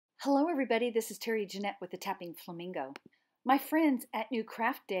Hello everybody, this is Terry Jeanette with the Tapping Flamingo. My friends at New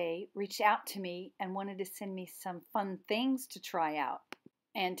Craft Day reached out to me and wanted to send me some fun things to try out.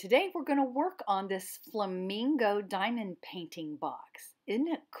 And today we're going to work on this flamingo diamond painting box. Isn't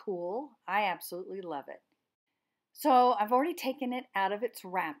it cool? I absolutely love it. So I've already taken it out of its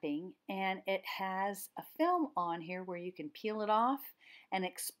wrapping and it has a film on here where you can peel it off and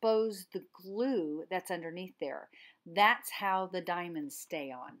expose the glue that's underneath there. That's how the diamonds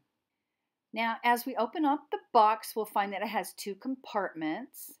stay on. Now, as we open up the box, we'll find that it has two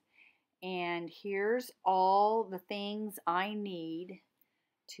compartments. And here's all the things I need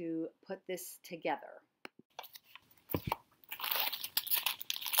to put this together.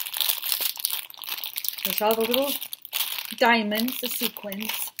 There's all the little diamonds, the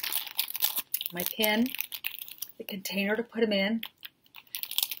sequins, my pen, the container to put them in,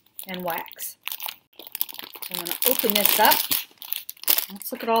 and wax. I'm going to open this up. Let's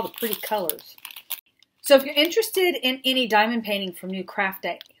look at all the pretty colors. So if you're interested in any diamond painting from New Craft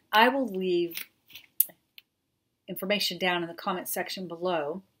Day, I will leave information down in the comment section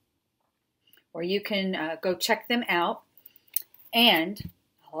below where you can go check them out. And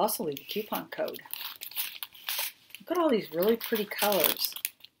I'll also leave a coupon code. Look at all these really pretty colors.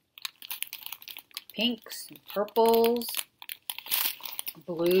 Pinks and purples,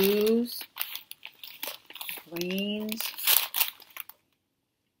 blues, greens.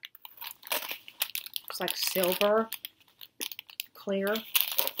 Like silver, clear.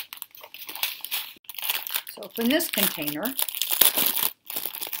 So open this container.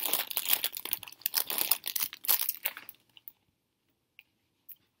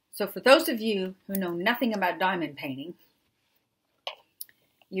 So for those of you who know nothing about diamond painting,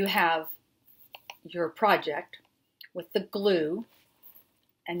 you have your project with the glue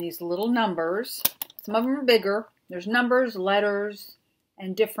and these little numbers. Some of them are bigger. There's numbers, letters,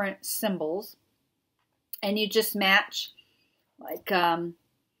 and different symbols. And you just match, like,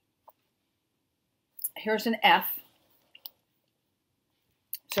 here's an F.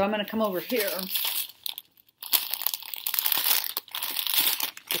 So I'm going to come over here. See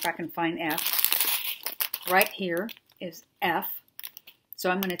if I can find F. Right here is F. So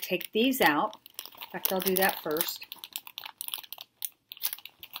I'm going to take these out. In fact, I'll do that first.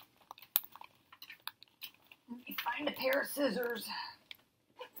 Let me find a pair of scissors.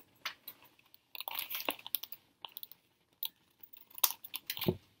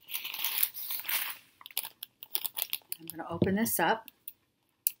 I'm going to open this up.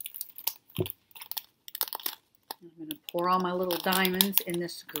 I'm going to pour all my little diamonds in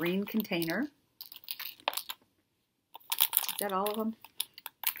this green container. Is that all of them?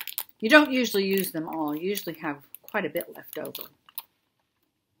 You don't usually use them all. You usually have quite a bit left over.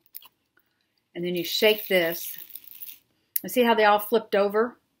 And then you shake this. And see how they all flipped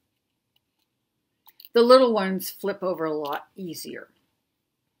over? The little ones flip over a lot easier.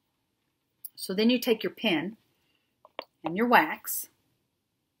 So then you take your pen and your wax,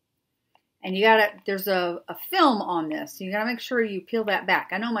 and you gotta, there's a film on this. You gotta make sure you peel that back.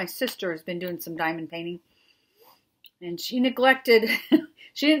 I know my sister has been doing some diamond painting, and she neglected,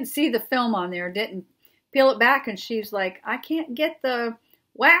 she didn't see the film on there, didn't peel it back, and she's like, I can't get the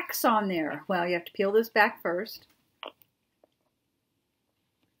wax on there. Well, you have to peel this back first.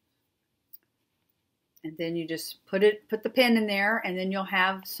 And then you just put the pen in there, and then you'll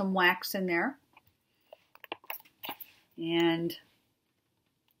have some wax in there. And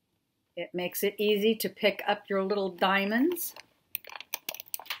it makes it easy to pick up your little diamonds.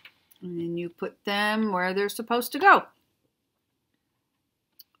 And then you put them where they're supposed to go.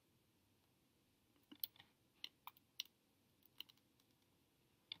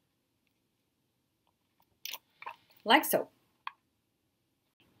 Like so.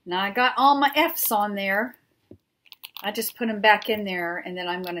 Now I got all my F's on there. I just put them back in there, and then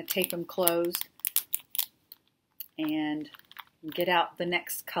I'm going to tape them closed and get out the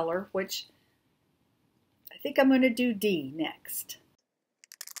next color, which I think I'm going to do D next.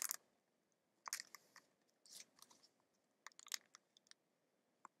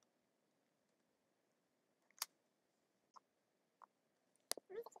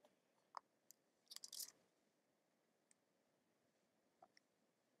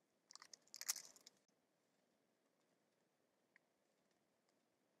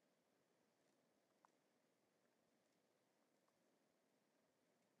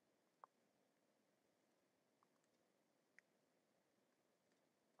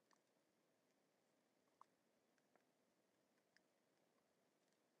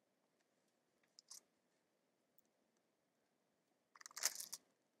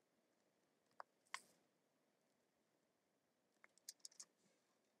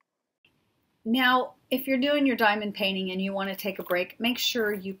 Now, if you're doing your diamond painting and you want to take a break, make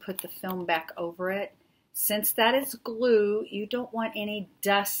sure you put the film back over it. Since that is glue, you don't want any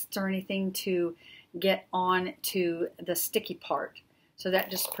dust or anything to get on to the sticky part. So that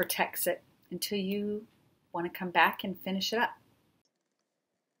just protects it until you want to come back and finish it up.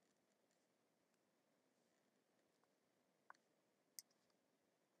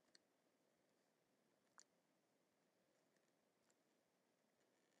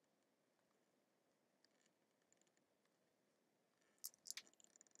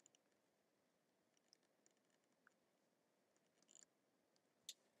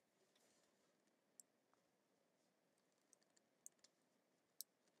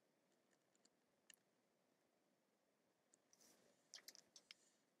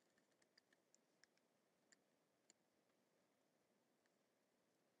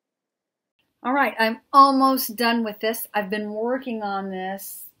 All right, I'm almost done with this. I've been working on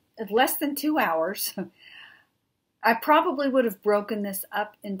this less than 2 hours. I probably would have broken this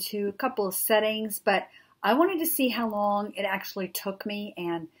up into a couple of settings, but I wanted to see how long it actually took me,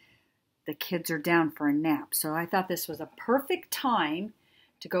 and the kids are down for a nap. So I thought this was a perfect time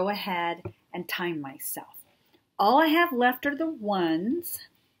to go ahead and time myself. All I have left are the ones.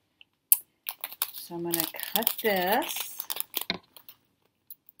 So I'm going to cut this.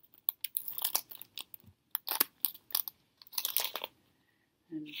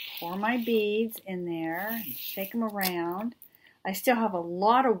 And pour my beads in there and shake them around. I still have a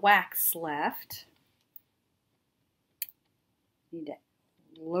lot of wax left. Need to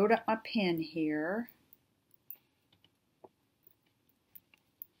load up my pen here.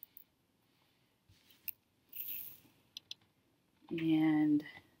 And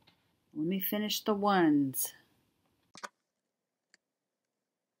let me finish the ones.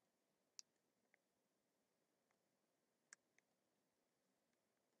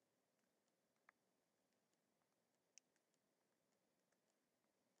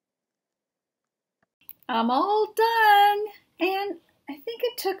 I'm all done, and I think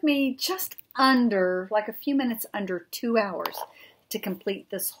it took me just under, like a few minutes under 2 hours to complete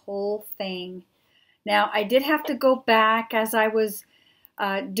this whole thing. Now, I did have to go back as I was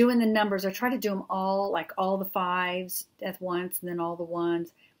doing the numbers. I tried to do them all, like all the fives at once and then all the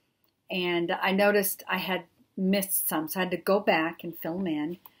ones. And I noticed I had missed some, so I had to go back and fill them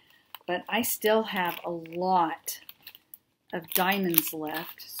in. But I still have a lot of diamonds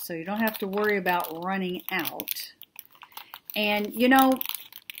left, so you don't have to worry about running out. And you know,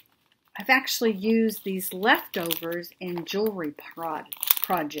 I've actually used these leftovers in jewelry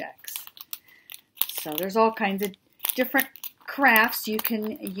projects. So there's all kinds of different crafts you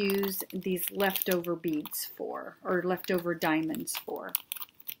can use these leftover beads for, or leftover diamonds for.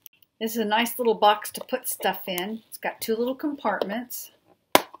 This is a nice little box to put stuff in. It's got 2 little compartments.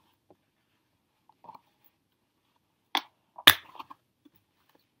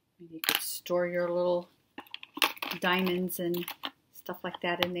 You could store your little diamonds and stuff like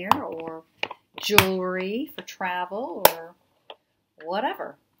that in there, or jewelry for travel, or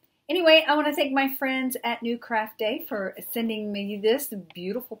whatever. Anyway, I want to thank my friends at New Craft Day for sending me this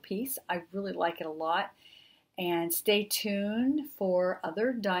beautiful piece. I really like it a lot. And stay tuned for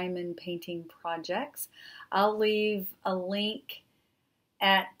other diamond painting projects. I'll leave a link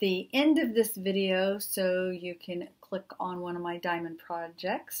at the end of this video so you can click on one of my diamond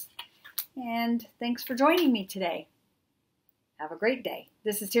projects. And thanks for joining me today. Have a great day.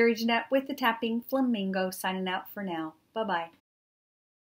 This is Terry Jeanette with the Tapping Flamingo signing out for now. Bye-bye.